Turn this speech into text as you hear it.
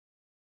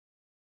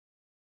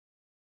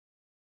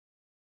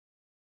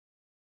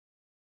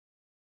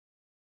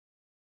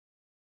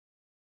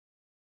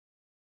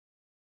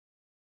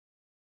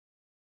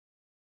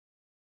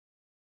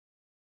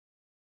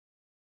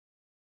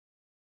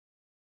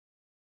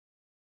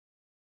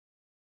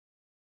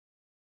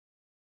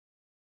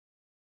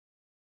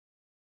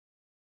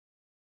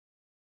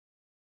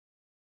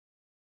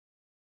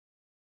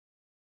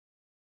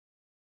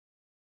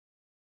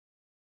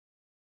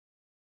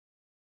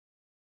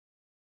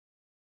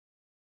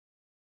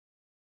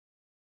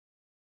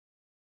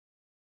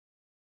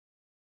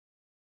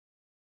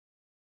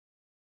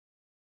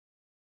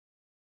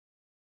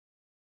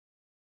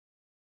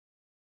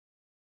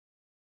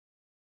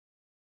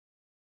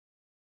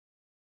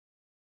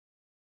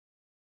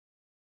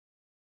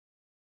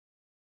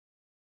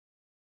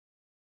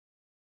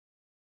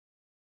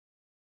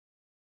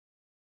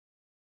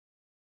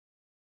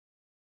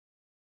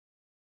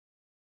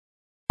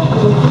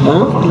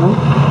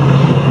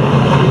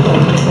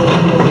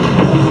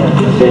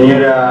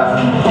Señora,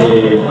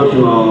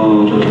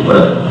 próximo,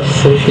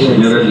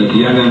 señora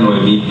Liliana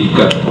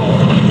Picatto.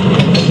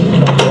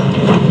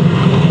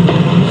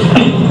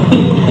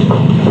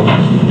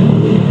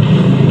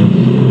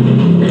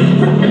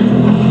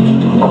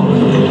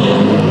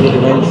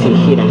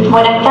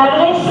 Buenas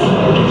tardes.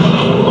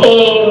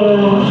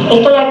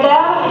 Estoy acá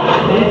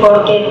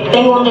porque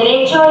tengo un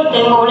derecho y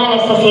tengo una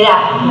necesidad,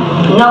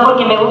 no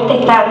porque me guste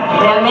estar.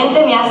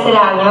 Realmente me hace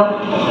daño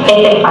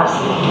este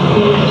espacio,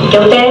 que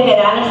ustedes me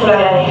dan y se lo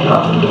agradezco.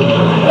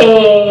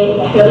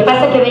 Lo que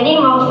pasa es que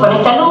venimos con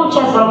esta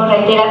lucha, somos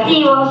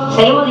reiterativos,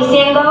 seguimos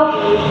diciendo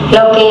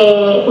lo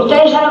que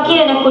ustedes ya no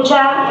quieren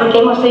escuchar, porque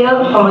hemos sido,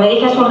 como le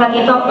dije hace un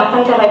ratito,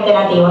 bastante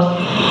reiterativos.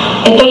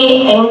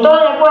 Estoy en todo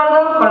de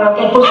acuerdo con lo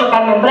que expuso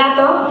Carmen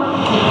Prato.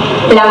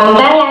 La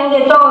montaña es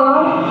de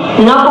todo,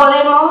 no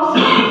podemos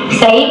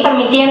seguir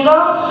permitiendo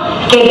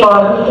que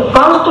por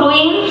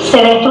construir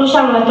se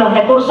destruyan nuestros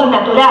recursos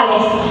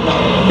naturales.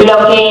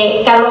 Lo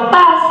que Carlos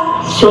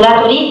Paz,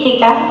 ciudad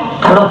turística,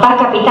 Carlos Paz,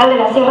 capital de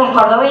las sierras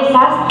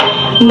cordobesas,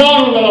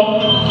 vende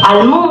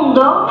al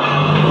mundo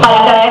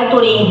para atraer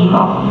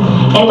turismo.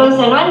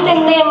 Entonces no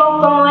entendemos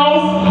cómo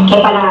es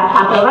que para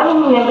aprobar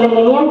un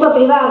emprendimiento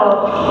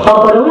privado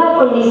o por una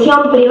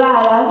condición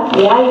privada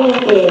de alguien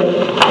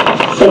que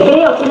se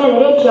cree o tiene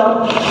derecho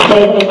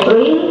de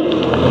destruir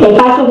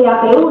espacios de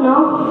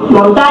AP1,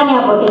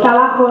 montaña, porque está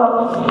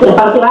abajo, la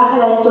parte baja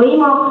la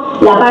destruimos,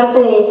 la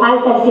parte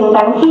alta es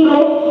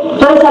intangible.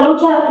 Toda esa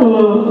lucha,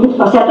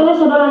 o sea, todo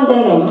eso no lo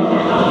entendemos.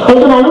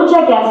 Es una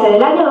lucha que hace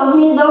del año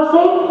 2012,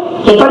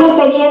 que con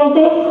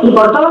expedientes y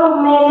por todos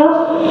los medios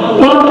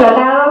hemos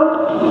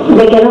tratado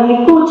de que nos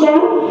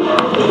escuchen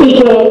y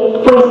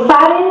que pues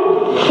paren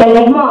el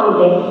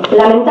desmonte.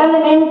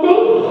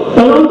 Lamentablemente,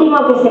 el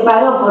último que se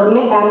paró por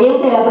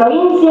ambiente de la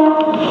provincia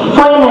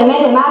fue en el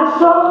mes de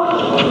marzo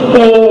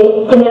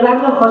en el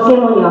barrio José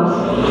Muñoz.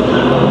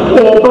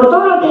 Por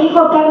todo lo que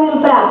dijo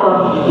Carmen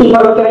Prato y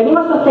por lo que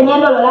venimos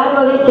sosteniendo a lo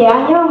largo de este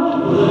año,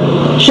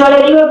 yo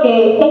le digo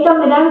que esta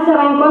ordenanza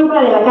va en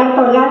contra de la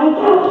Carta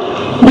Orgánica,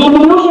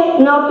 disminuye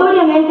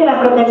notoriamente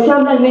la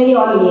protección del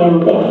medio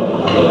ambiente.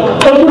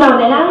 Es una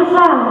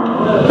ordenanza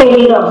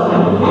peligrosa.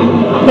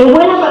 Es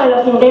buena para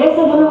los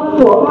intereses de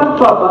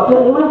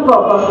unos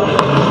pocos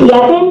y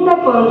atenta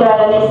contra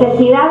la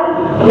necesidad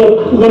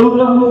de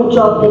unos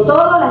muchos, de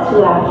toda la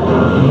ciudad,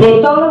 de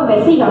todos los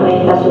vecinos de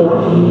esta ciudad.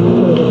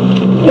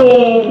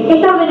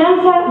 Esta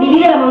ordenanza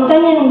divide la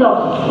montaña en dos: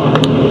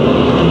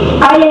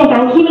 área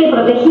intangible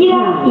protegida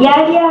y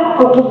área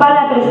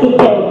ocupada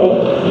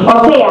persistente,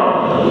 o sea,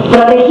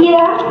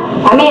 protegida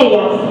a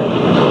medias.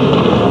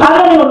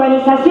 Habla de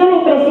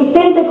urbanizaciones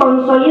persistentes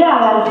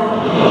consolidadas,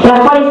 las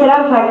cuales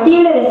serán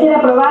factibles de ser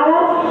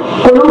aprobadas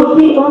con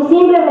un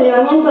simple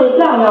relevamiento de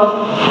plano,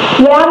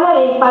 y habla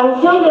de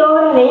expansión de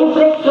obras de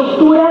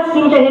infraestructura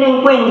sin tener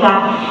en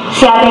cuenta.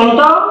 Se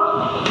atentó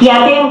y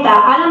atenta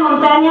a la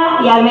montaña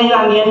y al medio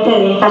ambiente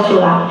de esta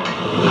ciudad.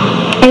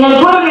 En el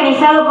foro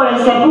organizado por el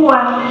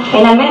CEPUA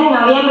en el mes de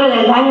noviembre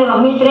del año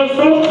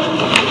 2013,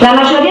 la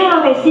mayoría de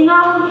los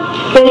vecinos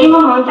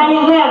pedimos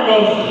montañas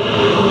verdes,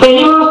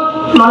 pedimos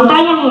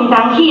montañas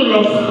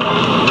intangibles,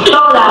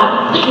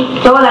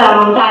 toda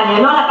la montaña,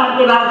 no la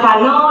parte baja,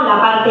 no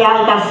la parte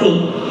alta,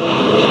 sí.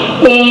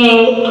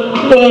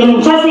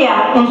 Ya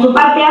sea en su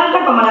parte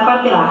alta como en la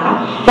parte baja.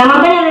 La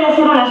montaña debe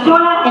ser una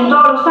sola en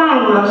todos los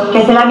ángulos,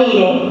 que se la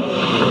mire.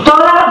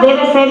 Toda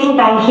debe ser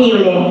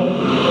intangible.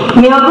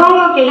 Me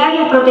opongo que en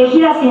áreas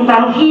protegidas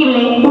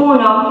intangible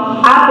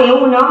 1,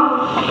 AP1,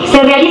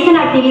 se realicen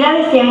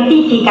actividades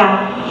científicas,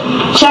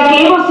 ya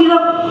que hemos sido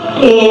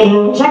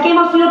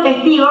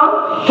testigos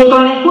que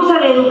con la excusa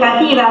de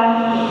educativa,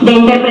 de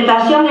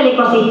interpretación del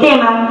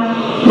ecosistema,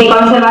 de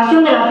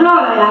conservación de la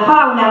flora, de la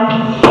fauna,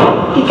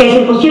 que se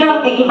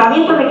pusieron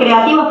equipamientos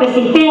recreativos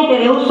persistentes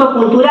de uso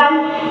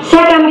cultural, se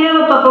ha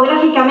cambiado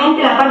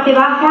topográficamente la parte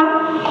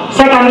baja,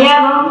 se ha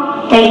cambiado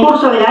el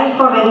curso de la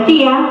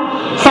escorrentía,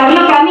 se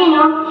abrió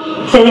camino,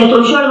 se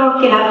destruyó el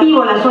bosque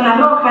nativo, la zona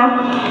roja,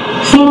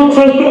 se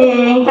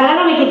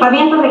instalaron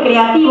equipamientos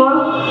recreativos,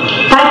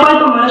 tal cual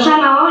como lo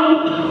llama hoy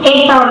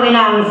esta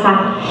ordenanza.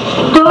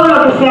 Todo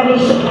lo que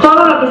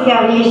se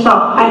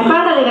realizó a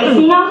espaldas de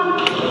vecinos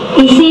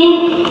y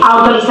sin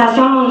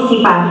autorización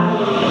municipal.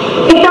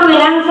 Esta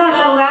ordenanza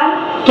da lugar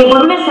que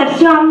por una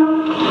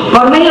excepción,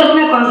 por medio de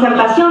una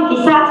concertación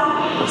quizás,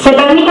 se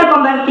permita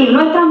convertir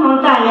nuestras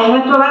montañas y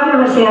nuestro barrio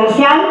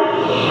residencial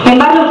en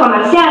barrios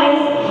comerciales,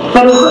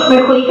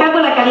 perjudicando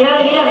la calidad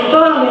de vida de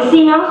todos los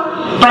vecinos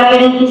para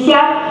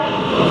beneficiar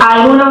a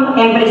algunos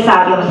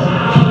empresarios.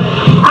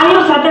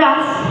 Años atrás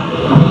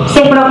se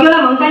expropió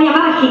la montaña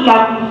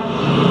mágica,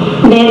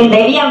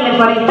 debían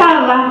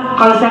reforestarla,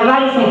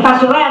 conservar ese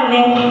espacio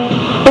verde,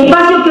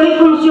 espacio que hoy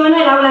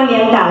funciona el aula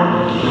ambiental.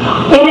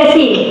 Es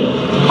decir,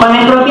 con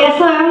la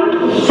expropiación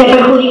se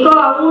perjudicó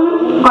a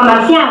un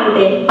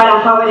comerciante para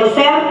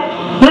favorecer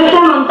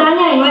nuestra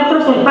montaña y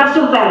nuestros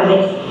espacios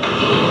verdes.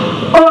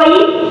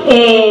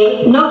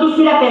 Hoy no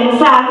quisiera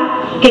pensar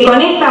que con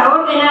esta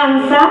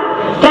ordenanza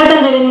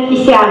tratan de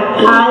beneficiar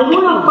a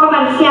algunos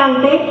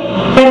comerciantes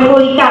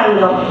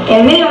perjudicando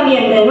el medio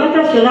ambiente de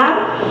nuestra ciudad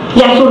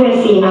y a sus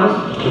vecinos.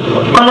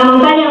 Con la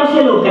montaña no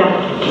se lucra,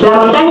 la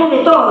montaña es de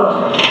todos,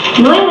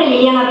 no es de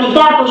Liliana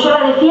Picatto, yo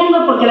la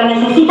defiendo porque la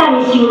necesita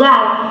mi ciudad.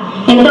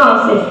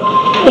 Entonces,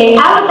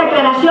 hago esta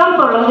aclaración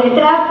por los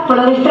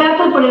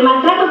destratos y por el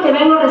maltrato que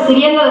vengo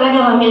recibiendo del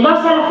año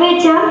 2012 a la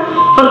fecha,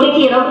 porque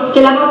quiero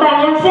que la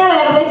montaña sea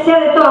verde, sea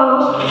de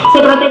todos, se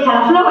proteja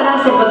la flora,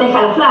 se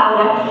proteja la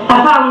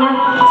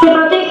fauna, se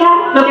proteja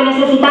lo que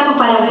necesitamos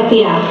para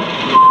respirar.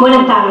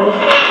 Buenas tardes.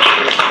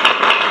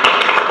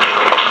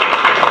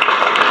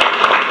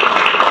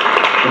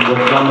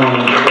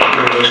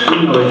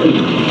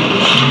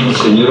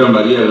 Señora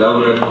María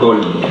Laura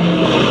Cólica.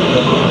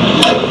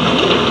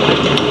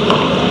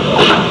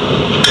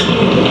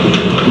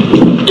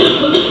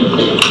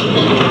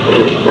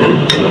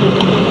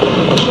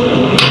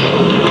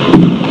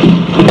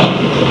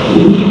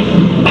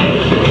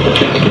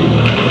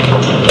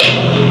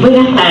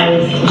 Buenas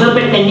tardes, yo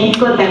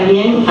pertenezco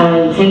también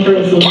al Centro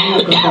Vecinal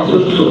de Costa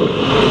Sur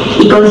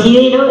y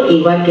considero,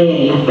 igual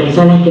que las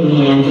personas que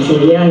me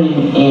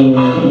antecedieron en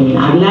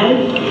hablar,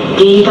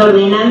 que esta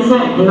ordenanza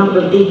no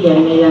protege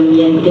al medio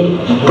ambiente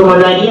como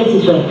lo haría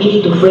si su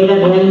espíritu fuera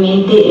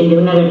realmente el de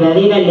una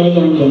verdadera ley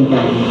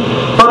ambiental.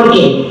 ¿Por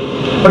qué?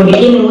 Porque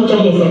tiene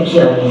muchas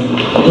excepciones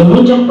y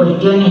muchas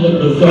cuestiones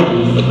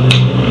especiales.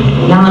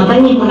 La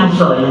montaña es una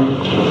sola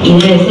y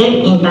debe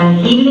ser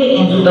intangible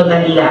en su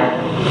totalidad,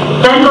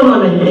 tal como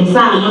lo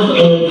expresamos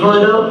en el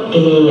foro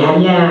que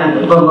había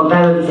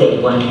convocado el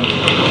CEPUA.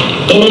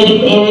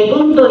 En el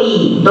punto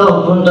I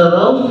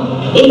 2.2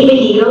 es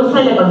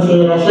peligrosa la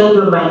consideración de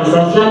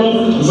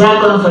urbanizaciones ya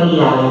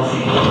consolidadas.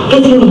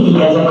 ¿Qué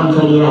significa ya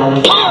consolidadas?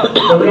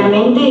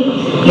 Seguramente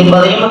le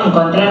podremos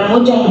encontrar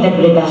muchas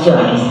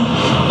interpretaciones.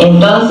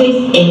 Entonces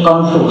es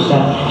confusa,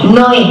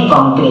 no es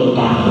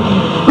concreta.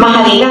 Más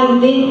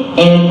adelante,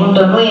 en el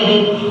punto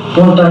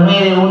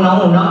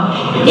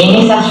 9.911, en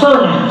esas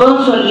zonas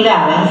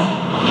consolidadas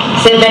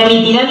se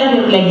permitirá la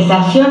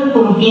regularización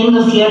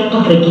cumpliendo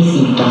ciertos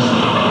requisitos.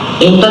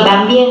 Esto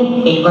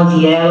también es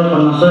considerado por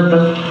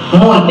nosotros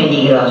muy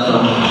peligroso.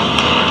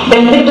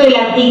 Respecto del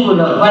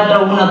artículo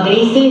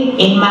 4.1.13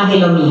 es más de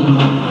lo mismo,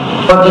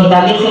 porque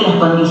establece las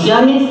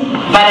condiciones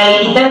para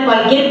habilitar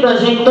cualquier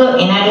proyecto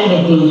en áreas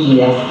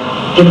restringidas,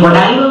 que por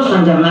algo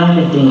son llamadas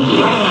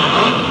restringidas.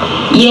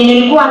 Y en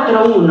el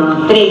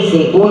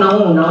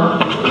 4.1.13.1.1,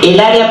 el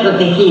área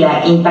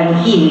protegida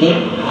intangible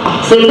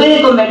se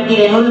puede convertir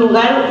en un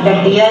lugar de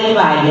actividades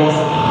varias,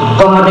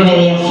 como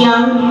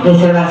remediación,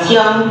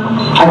 preservación,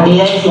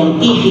 actividades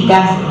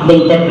científicas, de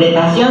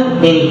interpretación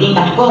de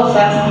distintas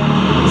cosas,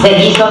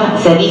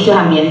 servicios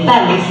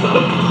ambientales,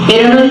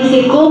 pero no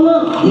dice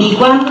cómo ni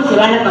cuándo se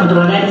van a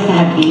controlar esas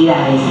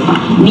actividades,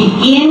 ni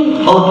quién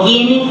o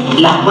quiénes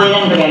las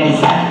pueden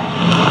realizar.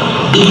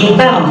 Y si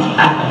estamos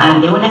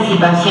ante una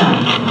situación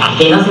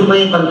que no se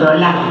puede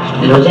controlar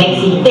lo ya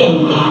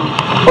existente,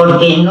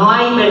 porque no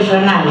hay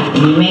personal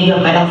ni medios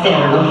para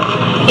hacerlo,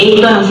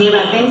 esto nos lleva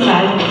a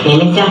pensar que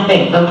en este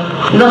aspecto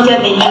no se ha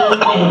tenido en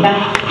cuenta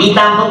y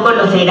tampoco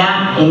lo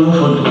será en un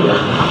futuro.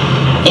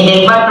 En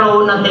el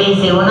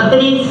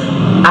 4.1.13.1.3,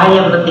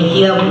 área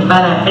protegida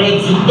ocupada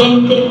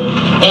preexistente,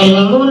 en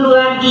ningún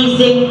lugar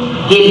dice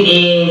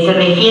que se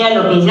refiere a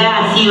lo que ya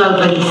ha sido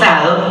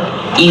autorizado,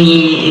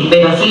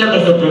 pero sí lo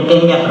que se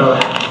pretende aprobar.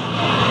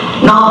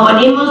 Nos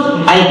oponemos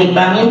a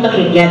equipamientos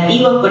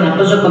recreativos con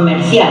apoyo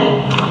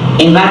comercial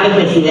en barrios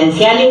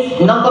residenciales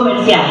no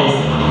comerciales,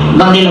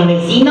 donde los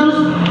vecinos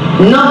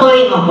no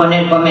podemos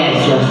poner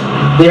comercios,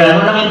 pero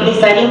algunos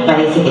empresarios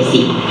parece que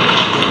sí.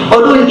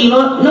 Por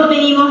último, no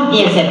pedimos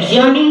ni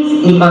excepciones,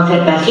 ni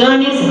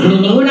concertaciones, ni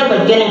ninguna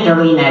cuestión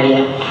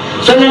extraordinaria.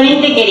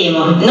 Solamente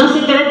queremos, no se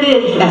trate de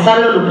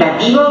disfrazar lo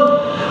lucrativo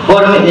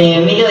por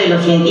medio de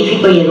lo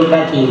científico y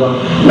educativo.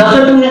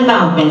 Nosotros no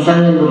estamos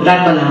pensando en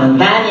lucrar con la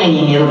montaña ni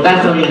en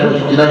educar sobre lo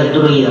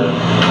destruido.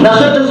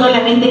 Nosotros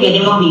solamente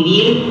queremos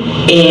vivir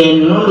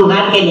en un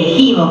lugar que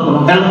elegimos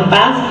como Carlos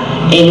Paz,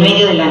 en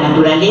medio de la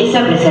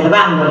naturaleza,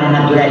 preservando la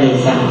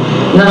naturaleza.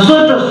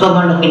 Nosotros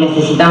somos los que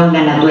necesitamos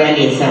la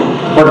naturaleza,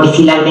 porque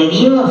si la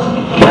agredimos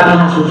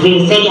vamos a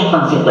sufrir serias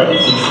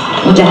consecuencias.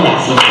 Muchas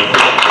gracias.